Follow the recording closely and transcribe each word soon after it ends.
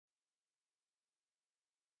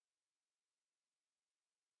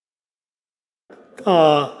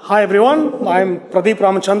Hi everyone, I'm Pradeep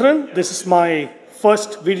Ramachandran. This is my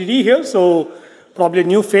first VDD here, so probably a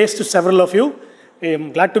new face to several of you.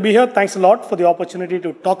 I'm glad to be here. Thanks a lot for the opportunity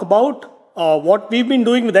to talk about what we've been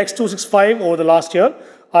doing with x265 over the last year.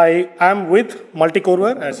 I am with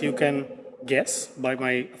Multicoreware, as you can guess by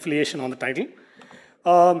my affiliation on the title.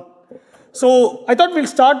 So I thought we'll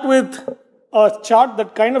start with a chart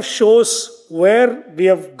that kind of shows where we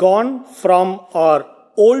have gone from our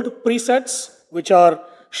old presets, which are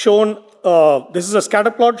shown, this is a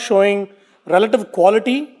scatter plot showing relative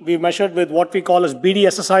quality. We measured with what we call as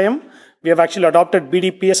BD-SSIM. We have actually adopted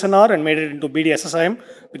BD-PSNR and made it into BD-SSIM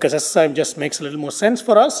because SSIM just makes a little more sense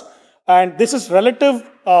for us. And this is relative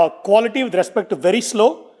quality with respect to very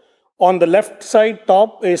slow. On the left side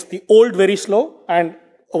top is the old very slow, and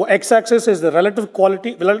x-axis is the relative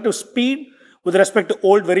quality, relative speed with respect to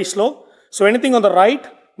old very slow. So anything on the right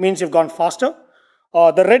means you've gone faster.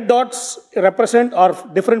 The red dots represent our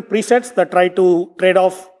different presets that try to trade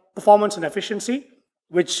off performance and efficiency,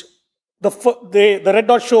 which the red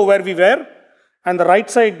dots show where we were, and the right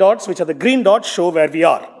side dots, which are the green dots, show where we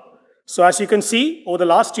are. So as you can see, over the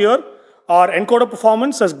last year, our encoder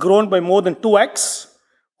performance has grown by more than 2x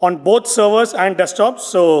on both servers and desktops.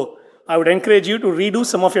 So I would encourage you to redo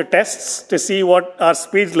some of your tests to see what our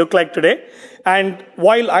speeds look like today. And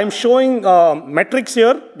while I'm showing metrics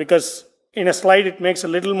here, because in a slide it makes it a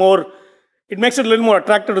little more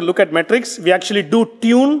attractive to look at metrics, we actually do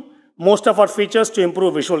tune most of our features to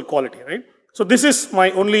improve visual quality, right? So this is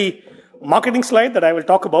my only marketing slide that I will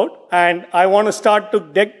talk about, and I want to start to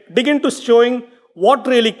dig into showing what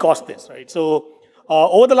really caused this, right? So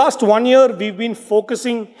over the last 1 year, we've been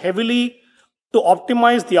focusing heavily to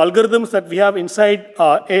optimize the algorithms that we have inside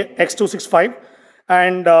x265.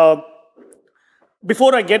 And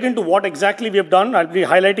before I get into what exactly we have done, I'll be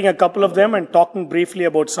highlighting a couple of them and talking briefly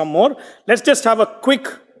about some more. Let's just have a quick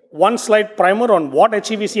one-slide primer on what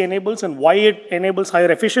HEVC enables and why it enables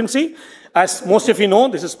higher efficiency. As most of you know,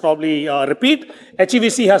 this is probably a repeat.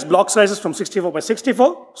 HEVC has block sizes from 64 by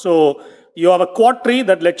 64. So you have a quad tree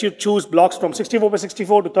that lets you choose blocks from 64 by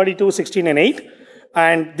 64 to 32, 16, and 8.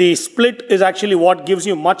 And the split is actually what gives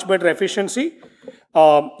you much better efficiency.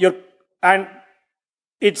 And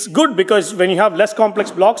it's good because when you have less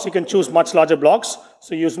complex blocks, you can choose much larger blocks.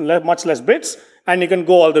 So you use much less bits, and you can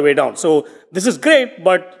go all the way down. So this is great,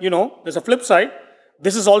 but you know, there's a flip side.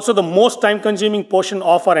 This is also the most time-consuming portion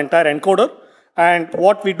of our entire encoder. And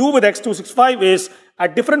what we do with x265 is,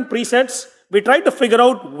 at different presets, we try to figure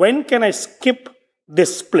out when can I skip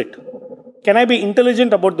this split. Can I be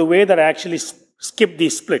intelligent about the way that I actually skip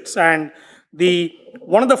these splits? And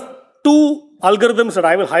one of the two algorithms that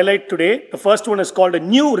I will highlight today, the first one is called a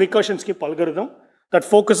new recursion skip algorithm that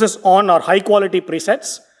focuses on our high quality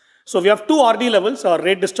presets. So we have two RD levels, our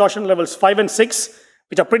rate distortion levels 5 and 6,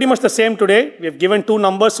 which are pretty much the same today. We have given two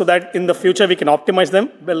numbers so that in the future we can optimize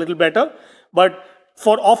them a little better. But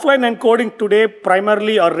for offline encoding today,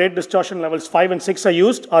 primarily our rate distortion levels 5 and 6 are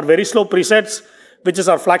used. Our very slow presets, which is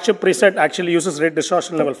our flagship preset, actually uses rate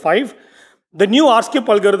distortion level 5. The new RSkip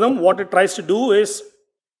algorithm, what it tries to do is,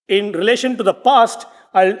 in relation to the past,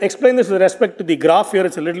 I'll explain this with respect to the graph here.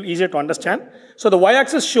 It's a little easier to understand. So the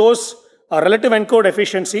y-axis shows a relative encode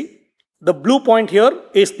efficiency. The blue point here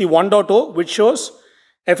is the 1.0, which shows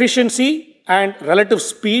efficiency and relative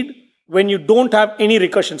speed when you don't have any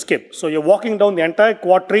recursion skip. So you're walking down the entire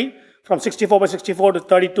quad tree from 64 by 64 to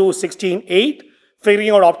 32, 16, 8, figuring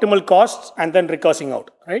out optimal costs and then recursing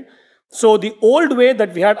out, right? So the old way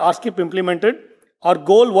that we had RSkip implemented, our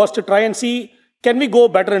goal was to try and see, can we go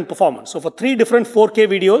better in performance? So for 3 different 4K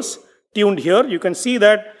videos tuned here, you can see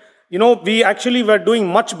that, you know, we actually were doing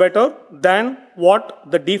much better than what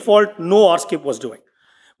the default no RSkip was doing.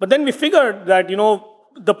 But then we figured that, you know,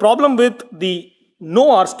 the problem with the no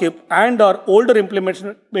RSkip and our older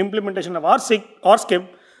implementation of RSkip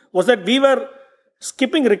was that we were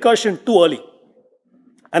skipping recursion too early.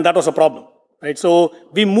 And that was a problem, right? So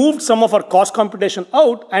we moved some of our cost computation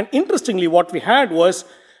out, and interestingly, what we had was,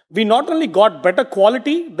 we not only got better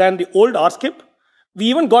quality than the old RSkip, we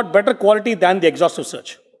even got better quality than the exhaustive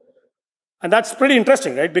search. And that's pretty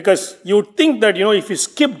interesting, right? Because you'd think that, you know, if you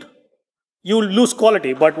skipped, you'll lose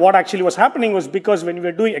quality. But what actually was happening was, because when you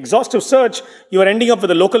were doing exhaustive search, you were ending up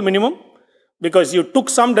with a local minimum because you took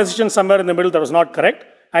some decision somewhere in the middle that was not correct.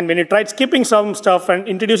 And when you tried skipping some stuff and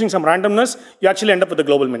introducing some randomness, you actually end up with a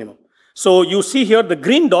global minimum. So you see here the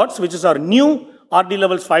green dots, which is our new RD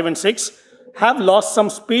levels 5 and 6, have lost some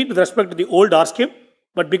speed with respect to the old RSkip.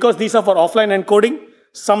 But because these are for offline encoding,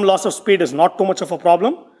 some loss of speed is not too much of a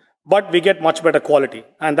problem, but we get much better quality.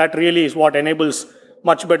 And that really is what enables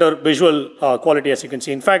much better visual quality, as you can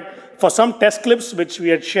see. In fact, for some test clips which we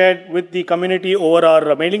had shared with the community over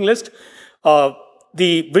our mailing list,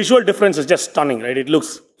 the visual difference is just stunning, right? It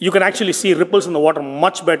looks, you can actually see ripples in the water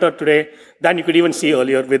much better today than you could even see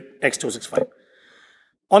earlier with x265.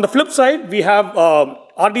 On the flip side, we have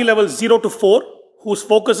RD level 0 to 4, whose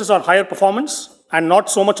focus is on higher performance and not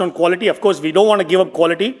so much on quality. Of course, we don't want to give up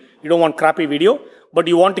quality. You don't want crappy video, but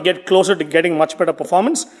you want to get closer to getting much better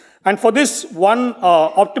performance. And for this, one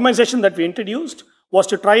optimization that we introduced was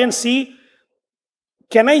to try and see,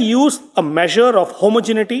 can I use a measure of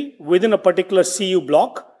homogeneity within a particular CU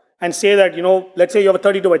block and say that, let's say you have a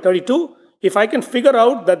 32 by 32. If I can figure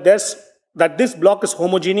out that this block is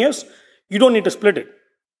homogeneous, you don't need to split it.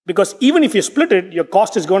 Because even if you split it, your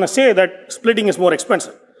cost is going to say that splitting is more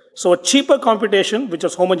expensive. So a cheaper computation, which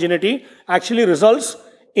is homogeneity, actually results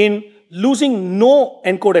in losing no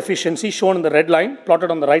encode efficiency, shown in the red line,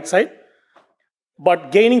 plotted on the right side,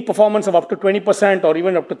 but gaining performance of up to 20% or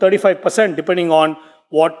even up to 35%, depending on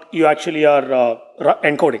what you actually are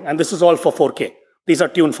encoding. And this is all for 4K. These are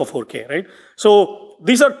tuned for 4K, right? So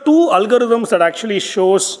these are two algorithms that actually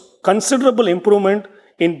shows considerable improvement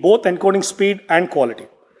in both encoding speed and quality.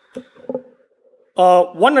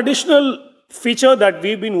 One additional feature that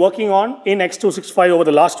we've been working on in x265 over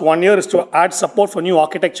the last 1 year is to add support for new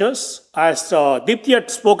architectures. As Deepthi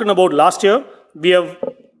had spoken about last year, we have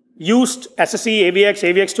used SSE,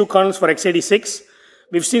 AVX, AVX2 kernels for x86.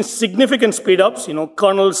 We've seen significant speed ups.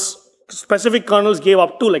 Specific kernels gave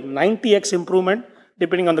up to like 90x improvement,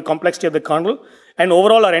 depending on the complexity of the kernel. And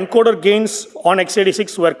overall, our encoder gains on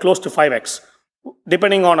x86 were close to 5x,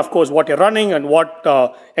 depending on, of course, what you're running and what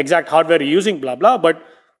exact hardware you're using, blah, blah. But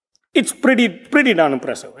it's pretty darn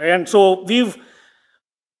impressive. And so we've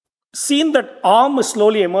seen that ARM is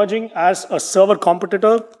slowly emerging as a server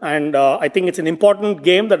competitor. And I think it's an important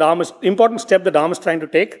step that ARM is trying to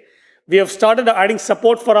take. We have started adding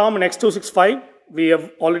support for ARM in x265. We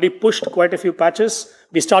have already pushed quite a few patches.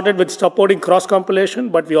 We started with supporting cross-compilation,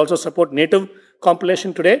 but we also support native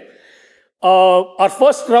compilation today. Our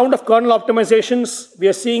first round of kernel optimizations, we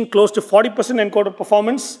are seeing close to 40% encoder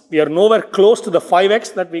performance. We are nowhere close to the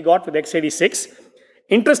 5x that we got with x86.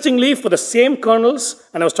 Interestingly, for the same kernels,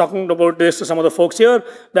 and I was talking about this to some of the folks here,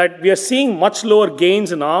 that we are seeing much lower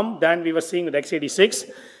gains in ARM than we were seeing with x86.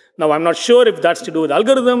 Now, I'm not sure if that's to do with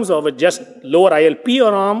algorithms or with just lower ILP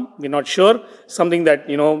on ARM. We're not sure. Something that,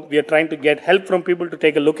 we are trying to get help from people to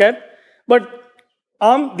take a look at. But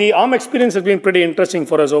the ARM experience has been pretty interesting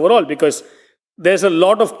for us overall, because there's a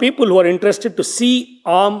lot of people who are interested to see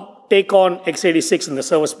ARM take on x86 in the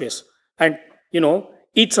server space and,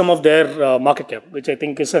 eat some of their market cap, which I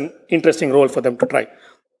think is an interesting role for them to try.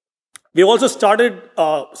 We've also started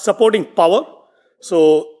supporting power.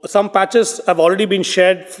 So some patches have already been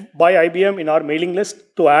shared by IBM in our mailing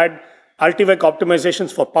list to add Altivec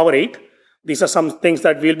optimizations for Power 8. These are some things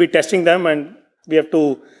that we'll be testing them, and we have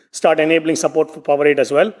to start enabling support for Power 8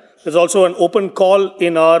 as well. There's also an open call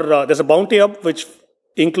in our, there's a bounty up which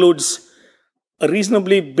includes a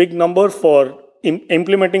reasonably big number for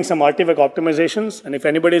implementing some Altivec optimizations. And if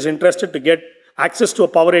anybody is interested to get access to a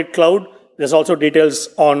Power 8 cloud, there's also details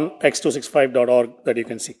on x265.org that you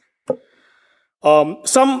can see.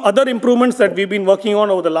 Some other improvements that we've been working on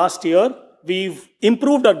over the last year, we've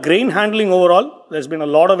improved our grain handling overall. There's been a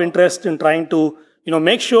lot of interest in trying to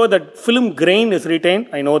make sure that film grain is retained.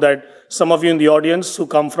 I know that some of you in the audience who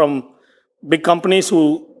come from big companies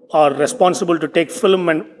who are responsible to take film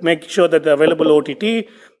and make sure that they're available OTT,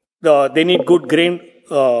 they need good grain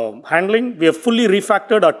handling. We have fully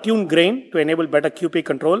refactored our tuned grain to enable better QP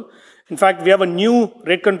control. In fact, we have a new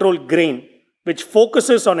rate control grain, which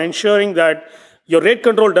focuses on ensuring that your rate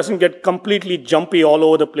control doesn't get completely jumpy all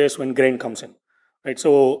over the place when grain comes in. Right?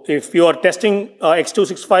 So if you are testing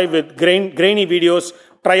x265 with grainy videos,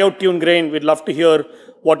 try out tune grain. We'd love to hear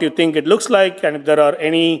what you think it looks like. And if there are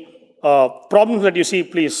any problems that you see,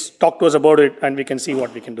 please talk to us about it and we can see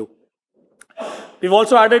what we can do. We've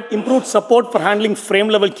also added improved support for handling frame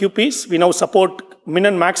level QPs. We now support min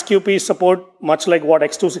and max QP support, much like what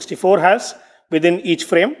x264 has within each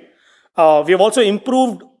frame. We have also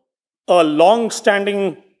improved a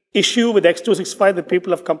long-standing issue with x265 that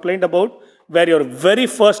people have complained about, where your very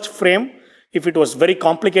first frame, if it was very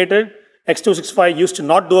complicated, x265 used to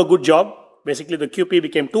not do a good job. Basically, the QP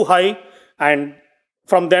became too high, and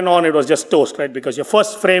from then on, it was just toast, right? Because your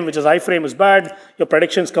first frame, which is iframe, is bad. Your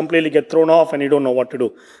predictions completely get thrown off, and you don't know what to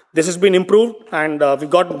do. This has been improved, and we've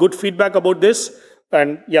got good feedback about this.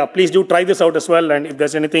 And yeah, please do try this out as well. And if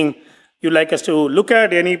there's anything you'd like us to look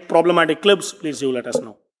at, any problematic clips, please do let us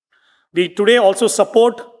know. We today also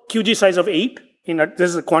support QG size of 8. This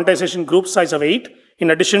is a quantization group size of 8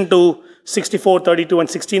 in addition to 64, 32, and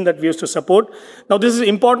 16 that we used to support. Now, this is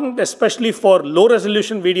important, especially for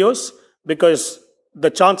low-resolution videos, because the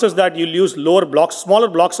chances that you'll use smaller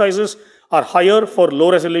block sizes are higher for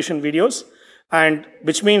low-resolution videos, and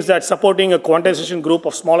which means that supporting a quantization group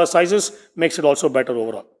of smaller sizes makes it also better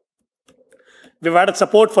overall. We've added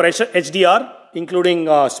support for HDR, including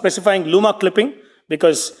specifying Luma clipping,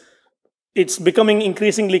 because it's becoming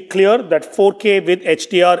increasingly clear that 4K with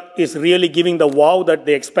HDR is really giving the wow that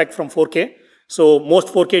they expect from 4K. So most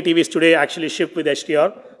 4K TVs today actually ship with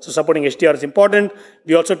HDR. So supporting HDR is important.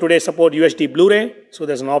 We also today support UHD Blu-ray. So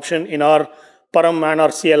there's an option in our Param and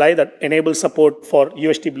our CLI that enables support for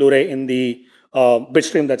UHD Blu-ray in the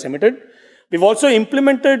bitstream that's emitted. We've also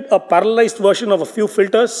implemented a parallelized version of a few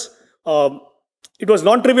filters. It was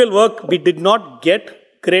non-trivial work. We did not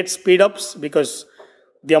get great speedups because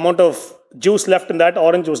the amount of juice left in that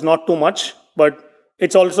orange was not too much, but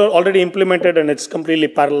it's also already implemented and it's completely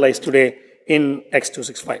parallelized today in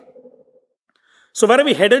x265. So where are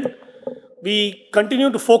we headed? We continue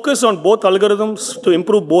to focus on both algorithms to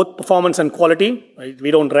improve both performance and quality. Right?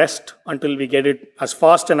 We don't rest until we get it as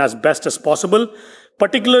fast and as best as possible.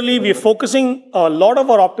 Particularly, we're focusing a lot of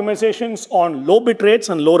our optimizations on low bit rates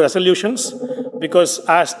and low resolutions, because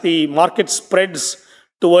as the market spreads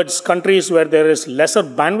towards countries where there is lesser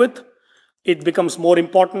bandwidth, it becomes more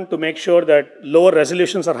important to make sure that lower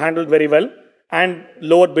resolutions are handled very well and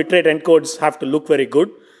lower bitrate encodes have to look very good.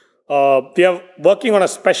 We are working on a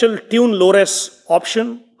special tune low-res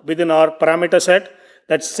option within our parameter set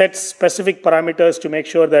that sets specific parameters to make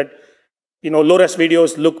sure that low-res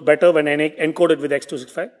videos look better when encoded with x265.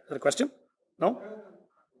 Is that a question? No?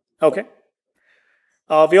 Okay.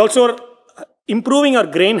 We also are improving our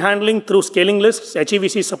grain handling through scaling lists.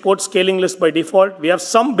 HEVC supports scaling list by default. We have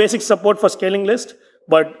some basic support for scaling list,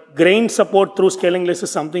 but grain support through scaling list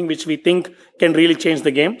is something which we think can really change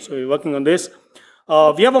the game. So we're working on this.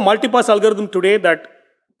 We have a multipass algorithm today that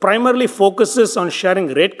primarily focuses on sharing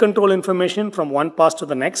rate control information from one pass to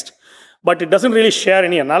the next, but it doesn't really share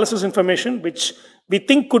any analysis information, which we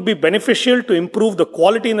think could be beneficial to improve the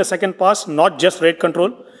quality in the second pass, not just rate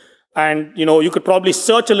control. And you could probably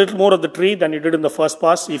search a little more of the tree than you did in the first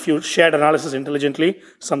pass if you shared analysis intelligently,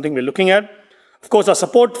 something we're looking at. Of course, our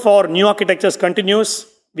support for new architectures continues.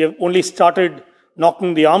 We have only started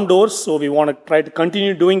knocking the ARM doors, so we want to try to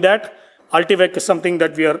continue doing that. Ultivec is something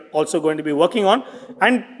that we are also going to be working on,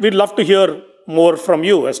 and we'd love to hear more from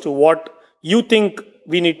you as to what you think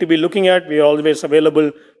we need to be looking at. We are always available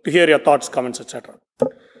to hear your thoughts, comments, etc.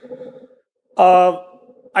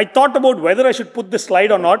 I thought about whether I should put this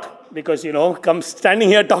slide or not, because, come standing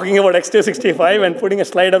here talking about x265 and putting a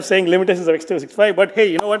slide up saying limitations of x265. But hey,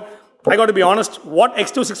 you know what? I got to be honest, what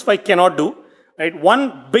x265 cannot do, right?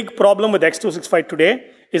 One big problem with x265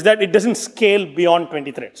 today is that it doesn't scale beyond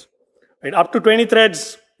 20 threads. Right? Up to 20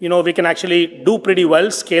 threads, we can actually do pretty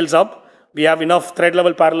well, scales up. We have enough thread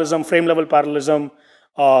level parallelism, frame level parallelism,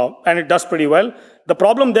 and it does pretty well. The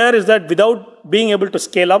problem there is that without being able to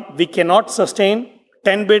scale up, we cannot sustain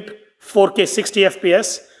 10-bit 4K 60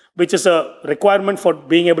 FPS, which is a requirement for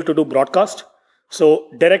being able to do broadcast. So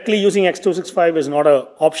directly using x265 is not an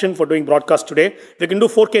option for doing broadcast today. We can do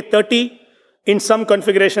 4K 30 in some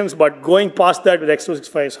configurations, but going past that with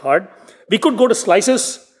x265 is hard. We could go to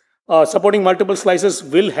slices. Supporting multiple slices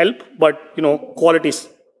will help, but quality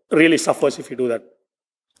really suffers if you do that.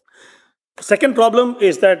 Second problem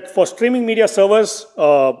is that for streaming media servers,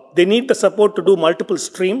 they need the support to do multiple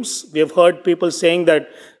streams. We have heard people saying that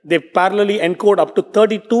they parallelly encode up to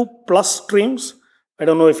 32 plus streams. I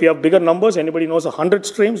don't know if you have bigger numbers. Anybody knows 100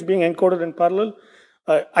 streams being encoded in parallel?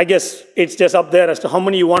 I guess it's just up there as to how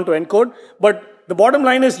many you want to encode. But the bottom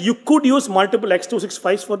line is you could use multiple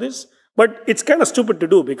x265s for this. But it's kind of stupid to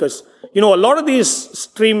do because, a lot of these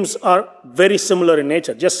streams are very similar in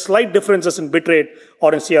nature, just slight differences in bitrate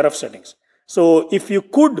or in CRF settings. So if you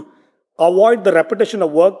could avoid the repetition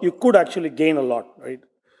of work, you could actually gain a lot, right?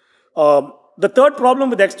 The third problem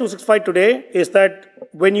with x265 today is that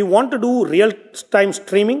when you want to do real-time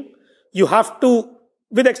streaming, you have to,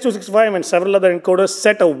 with x265 and several other encoders,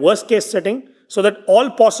 set a worst-case setting so that all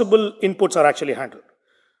possible inputs are actually handled.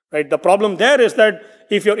 Right? The problem there is that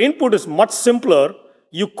if your input is much simpler,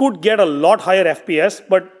 you could get a lot higher FPS,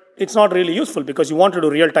 but it's not really useful because you want to do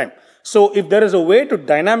real time. So if there is a way to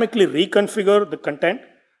dynamically reconfigure the content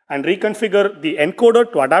and reconfigure the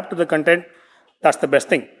encoder to adapt to the content, that's the best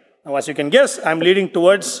thing. Now, as you can guess, I'm leading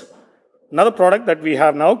towards another product that we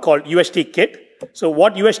have now called UHD Kit. So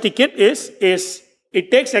what UHD Kit is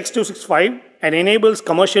it takes x265 and enables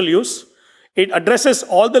commercial use. It addresses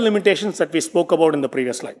all the limitations that we spoke about in the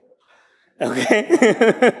previous slide.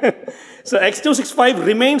 Okay. So x265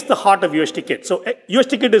 remains the heart of USDKit. So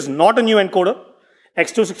USDKit is not a new encoder.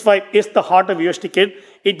 x265 is the heart of USDKit.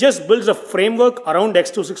 It just builds a framework around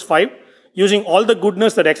x265 using all the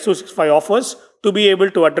goodness that x265 offers to be able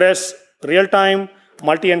to address real-time,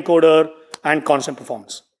 multi-encoder, and constant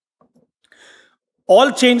performance.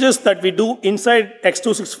 All changes that we do inside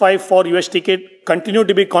x265 for USDKit continue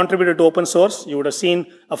to be contributed to open source. You would have seen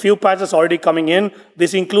a few patches already coming in.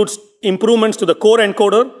 This includes improvements to the core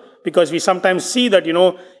encoder, because we sometimes see that,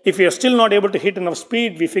 if we are still not able to hit enough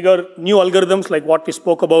speed, we figure new algorithms like what we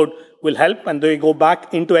spoke about will help, and they go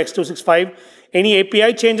back into x265. Any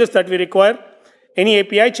API changes that we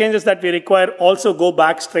require also go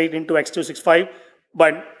back straight into x265.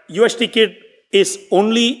 But USDKit is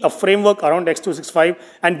only a framework around x265,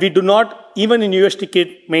 and we do not, even in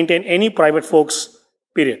USDKit, maintain any private forks,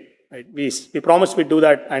 period. Right? We promise we do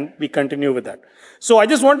that, and we continue with that. So I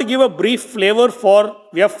just want to give a brief flavor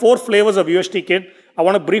we have 4 flavors of USDKit. I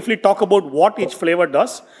want to briefly talk about what each flavor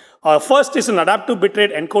does. First is an adaptive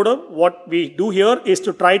bitrate encoder. What we do here is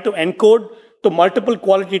to try to encode to multiple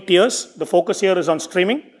quality tiers. The focus here is on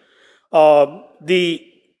streaming. As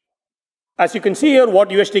you can see here, what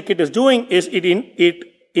USDKit is doing is it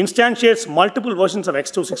instantiates multiple versions of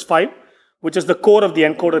x265, which is the core of the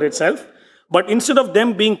encoder itself. But instead of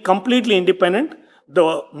them being completely independent,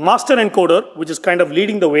 the master encoder, which is kind of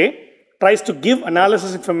leading the way, tries to give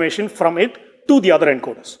analysis information from it to the other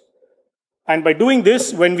encoders. And by doing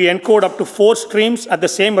this, when we encode up to 4 streams at the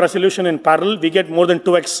same resolution in parallel, we get more than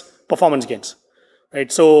 2x performance gains.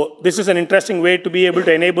 Right? So this is an interesting way to be able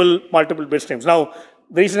to enable multiple bit streams. Now,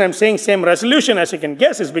 the reason I'm saying same resolution, as you can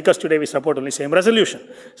guess, is because today we support only same resolution.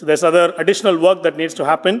 So there's other additional work that needs to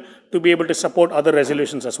happen to be able to support other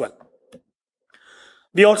resolutions as well.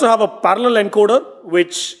 We also have a parallel encoder,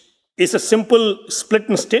 which is a simple split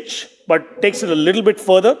and stitch, but takes it a little bit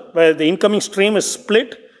further, where the incoming stream is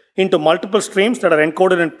split into multiple streams that are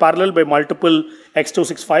encoded in parallel by multiple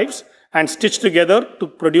x265s and stitched together to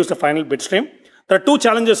produce the final bit stream. There are 2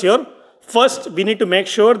 challenges here. First, we need to make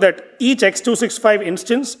sure that each x265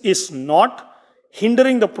 instance is not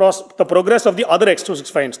hindering the progress of the other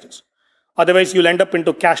x265 instance. Otherwise, you'll end up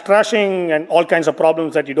into cache trashing and all kinds of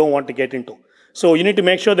problems that you don't want to get into. So you need to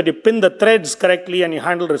make sure that you pin the threads correctly and you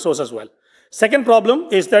handle resources well. Second problem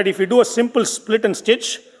is that if you do a simple split and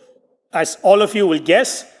stitch, as all of you will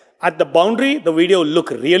guess, at the boundary, the video will look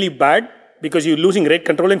really bad because you're losing rate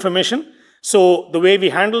control information. So the way we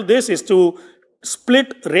handle this is to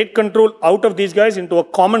split rate control out of these guys into a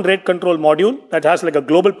common rate control module that has like a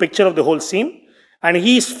global picture of the whole scene. And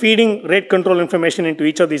he's feeding rate control information into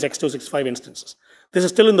each of these x265 instances. This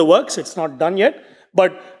is still in the works. It's not done yet.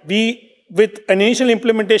 But we, with an initial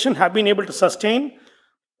implementation, have been able to sustain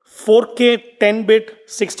 4K 10-bit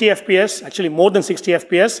 60 FPS, actually more than 60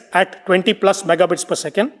 FPS at 20 plus megabits per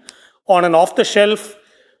second on an off-the-shelf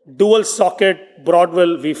dual socket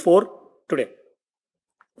Broadwell V4 today,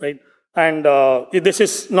 right? And this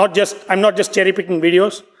is not just, I'm not just cherry picking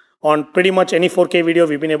videos. On pretty much any 4K video,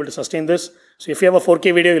 we've been able to sustain this. So if you have a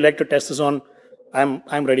 4K video you'd like to test this on,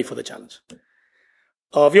 I'm ready for the challenge.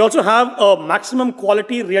 We also have a maximum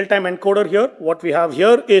quality real-time encoder here. What we have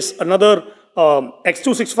here is another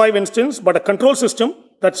x265 instance, but a control system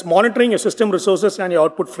that's monitoring your system resources and your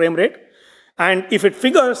output frame rate. And if it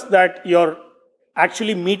figures that you're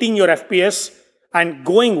actually meeting your FPS and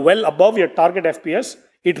going well above your target FPS,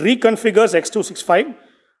 it reconfigures x265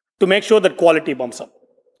 to make sure that quality bumps up.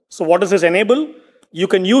 So what does this enable? You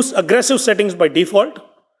can use aggressive settings by default.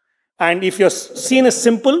 And if your scene is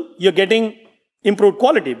simple, you're getting improved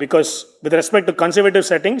quality because with respect to conservative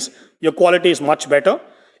settings, your quality is much better.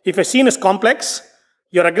 If a scene is complex,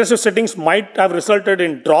 your aggressive settings might have resulted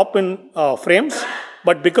in drop in frames,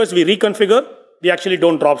 but because we reconfigure, we actually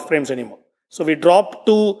don't drop frames anymore. So we drop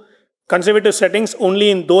to conservative settings only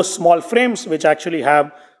in those small frames which actually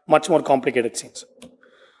have much more complicated scenes.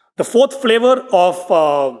 The fourth flavor of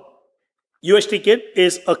USDKit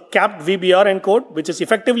is a capped VBR encode, which is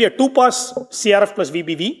effectively a 2-pass CRF plus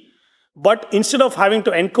VBV. But instead of having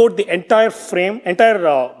to encode the entire frame,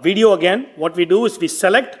 video again, what we do is we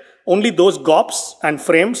select only those GOPs and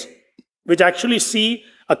frames which actually see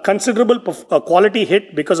a considerable quality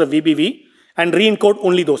hit because of VBV and re-encode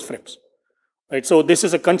only those frames. Right? So this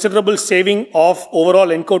is a considerable saving of overall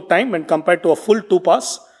encode time when compared to a full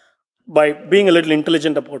 2-pass by being a little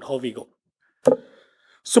intelligent about how we go.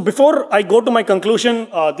 So before I go to my conclusion,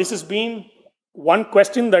 this has been one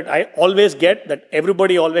question that I always get, that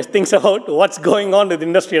everybody always thinks about, what's going on with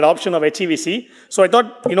industry adoption of HEVC. So I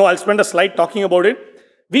thought, I'll spend a slide talking about it.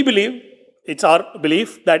 We believe it's our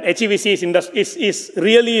belief that HEVC is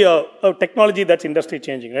really a technology that's industry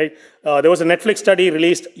changing, right? There was a Netflix study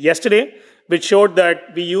released yesterday which showed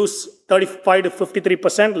that we use 35 to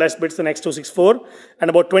 53% less bits than x264 and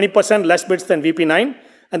about 20% less bits than VP9.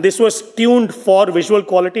 And this was tuned for visual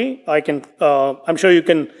quality. I'm sure you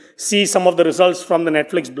can see some of the results from the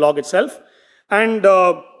Netflix blog itself. And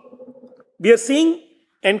we are seeing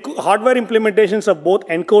hardware implementations of both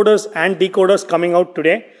encoders and decoders coming out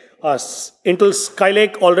today. Intel's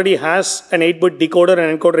Skylake already has an 8-bit decoder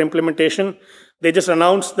and encoder implementation. They just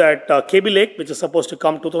announced that Kaby Lake, which is supposed to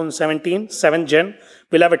come 2017, 7th gen,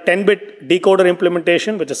 will have a 10-bit decoder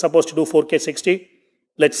implementation, which is supposed to do 4K 60.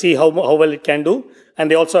 Let's see how well it can do. And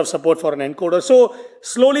they also have support for an encoder. So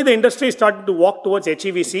slowly the industry is starting to walk towards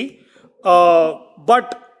HEVC.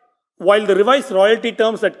 But while the revised royalty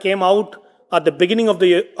terms that came out at the beginning of the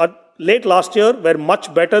year, late last year, were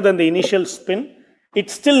much better than the initial spin, it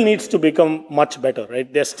still needs to become much better,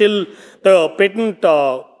 right? There's still the patent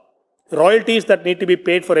royalties that need to be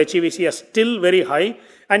paid for HEVC are still very high,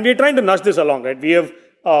 and we're trying to nudge this along, right? We have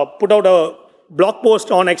put out a blog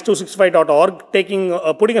post on x265.org,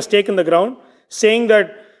 putting a stake in the ground, saying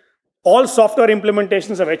that all software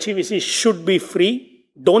implementations of HEVC should be free.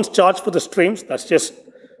 Don't charge for the streams. That's just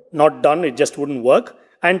not done. It just wouldn't work.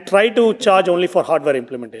 And try to charge only for hardware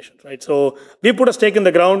implementations, right? So we put a stake in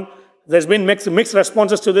the ground. There's been mixed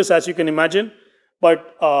responses to this, as you can imagine.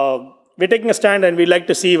 But we're taking a stand, and we'd like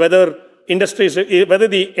to see whether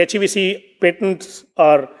the HEVC patents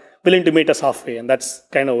are willing to meet us halfway, and that's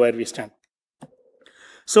kind of where we stand.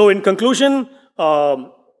 So in conclusion,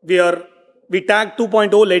 we tagged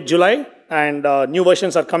 2.0 late July, and new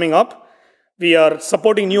versions are coming up. We are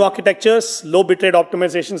supporting new architectures. Low bitrate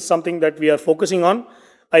optimization is something that we are focusing on.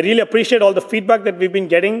 I really appreciate all the feedback that we've been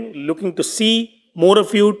getting, looking to see more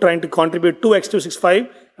of you trying to contribute to x265.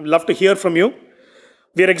 I'd love to hear from you.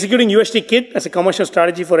 We are executing UHT-Kit as a commercial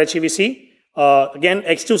strategy for HEVC. Again,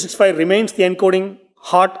 x265 remains the encoding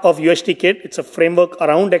heart of UHT-Kit. It's a framework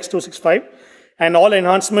around x265. And all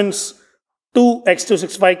enhancements to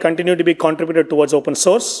x265 continue to be contributed towards open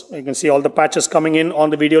source. You can see all the patches coming in on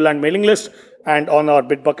the VideoLAN mailing list and on our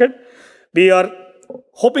Bitbucket. We are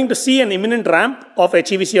hoping to see an imminent ramp of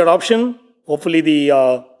HEVC adoption. Hopefully the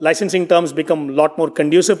licensing terms become a lot more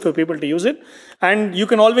conducive for people to use it. And you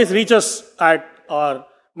can always reach us at our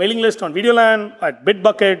mailing list on VideoLAN, at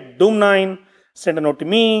Bitbucket, Doom9, send a note to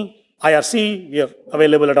me, IRC. We are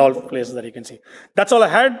available at all places that you can see. That's all I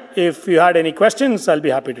had. If you had any questions, I'll be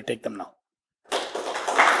happy to take them now.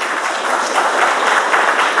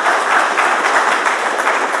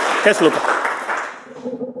 Yes, Luca. So,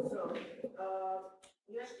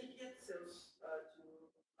 UHT-Kit seems to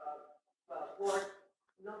work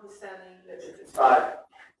notwithstanding x265.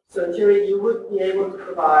 So in theory, you would be able to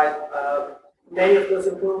provide many of those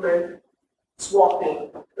improvements,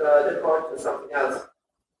 swapping the code to something else,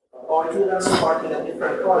 or even supporting a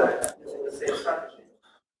different product using the same strategy.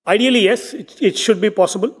 Ideally, yes, it should be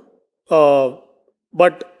possible.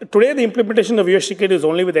 But today, the implementation of UHT-Kit is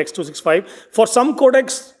only with x265. For some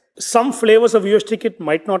codecs, some flavors of UHT-Kit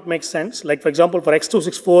might not make sense. Like, for example, for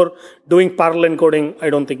x264, doing parallel encoding, I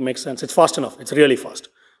don't think makes sense. It's fast enough. It's really fast,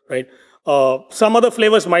 right? Some other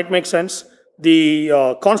flavors might make sense.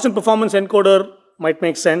 The constant performance encoder might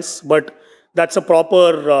make sense, but that's a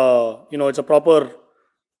proper, it's a proper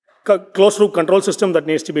closed-loop control system that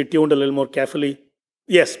needs to be tuned a little more carefully.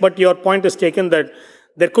 Yes, but your point is taken that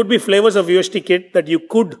there could be flavors of UHT-Kit that you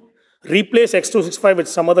could replace x265 with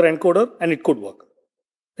some other encoder, and it could work.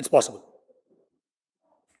 It's possible.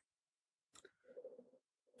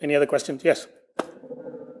 Any other questions? Yes.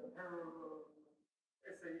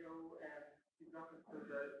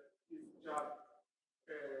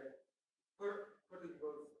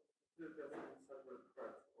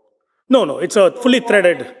 No, it's a fully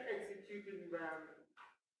threaded.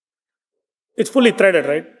 It's fully threaded,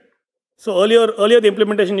 right? So earlier the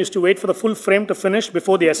implementation used to wait for the full frame to finish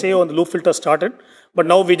before the SAO and the loop filter started. But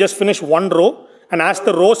now we just finish one row. And as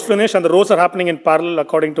the rows finish, and the rows are happening in parallel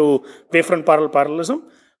according to wavefront parallelism,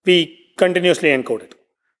 we continuously encode it.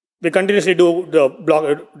 We continuously do the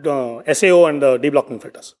SAO and the deblocking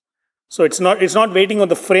filters. So it's not waiting on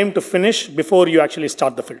the frame to finish before you actually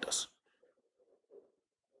start the filters.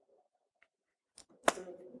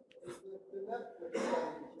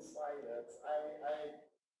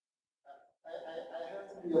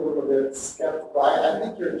 A little bit skeptical. I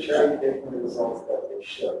think you're cherry picking the results that they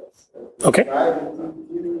show. Okay. Do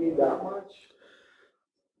you need that much?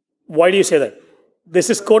 Why do you say that? This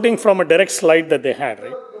is quoting from a direct slide that they had,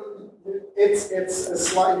 right? It's a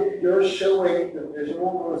slide, you're showing the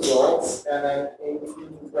visual results and then 18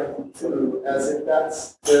 to 22 as if that's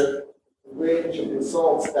the range of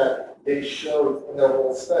results that they showed in the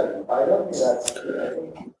whole study. I don't think that's true. I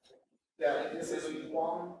think that this is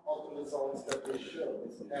one of the results that they showed.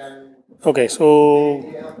 And okay, so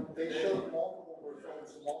they showed multiple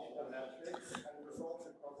results, multiple metrics, and the results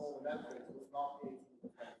across all the metrics was not 18 to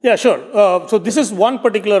 22. yeah, sure. So this is one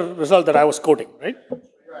particular result that I was quoting, right?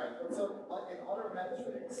 Right. So in other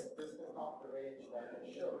metrics, this is not the range that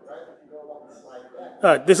it showed, right? If you go on the slide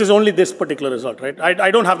back. This is only this particular result, right?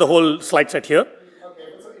 I don't have the whole slide set here. Okay,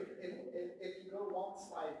 but so if you go one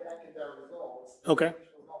slide back in their results, Okay. the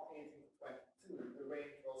range was not 18 to 22, the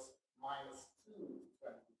range was -2 to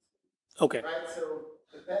 22. Okay. Right? So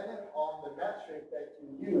depending on the metric that you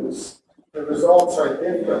use, the results are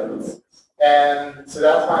different. And so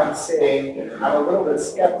that's why I'm saying I'm a little bit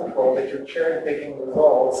skeptical that you're cherry picking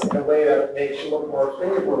results in a way that makes you look more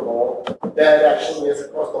favorable than it actually is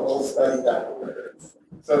across the whole study that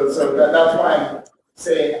So that's why I'm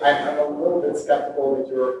saying I'm a little bit skeptical that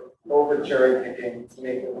you're over cherry picking to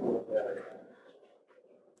make it look better.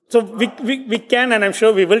 So we can, and I'm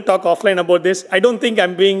sure we will talk offline about this. I don't think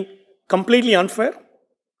I'm being completely unfair.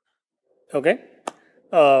 Okay.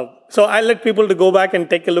 So I'll let people to go back and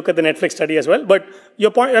take a look at the Netflix study as well. But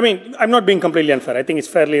your point, I mean, I'm not being completely unfair. I think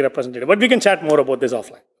it's fairly representative. But we can chat more about this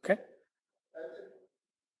offline. Okay. I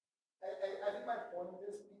think my point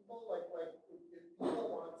is people if people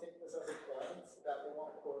want to take this as a point that they want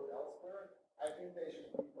to quote elsewhere, I think they should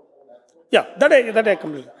read the whole Netflix. Yeah, that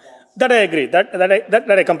I agree.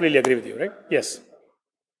 That I completely agree with you, right? Yes.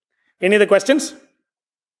 Any other questions?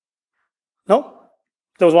 No?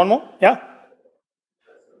 There was one more? Yeah?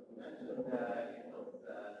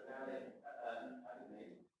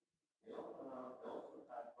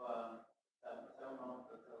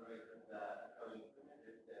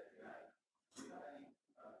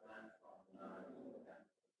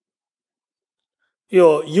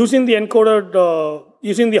 You're using the encoder,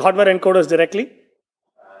 using the hardware encoders directly?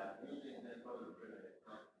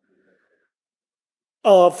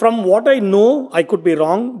 From what I know, I could be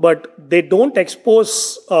wrong, but they don't expose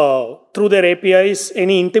through their APIs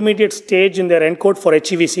any intermediate stage in their encode for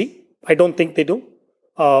HEVC. I don't think they do.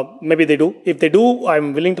 Maybe they do. If they do,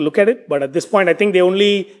 I'm willing to look at it. But at this point, I think they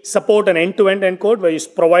only support an end-to-end encode where you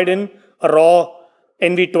provide in a raw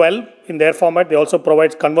NV12 in their format. They also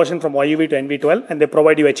provide conversion from YUV to NV12, and they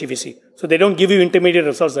provide you HEVC. So they don't give you intermediate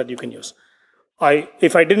results that you can use.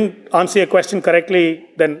 If I didn't answer your question correctly,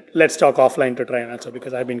 then let's talk offline to try and answer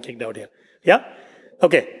because I've been kicked out here. Yeah?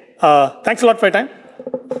 Okay. Thanks a lot for your time.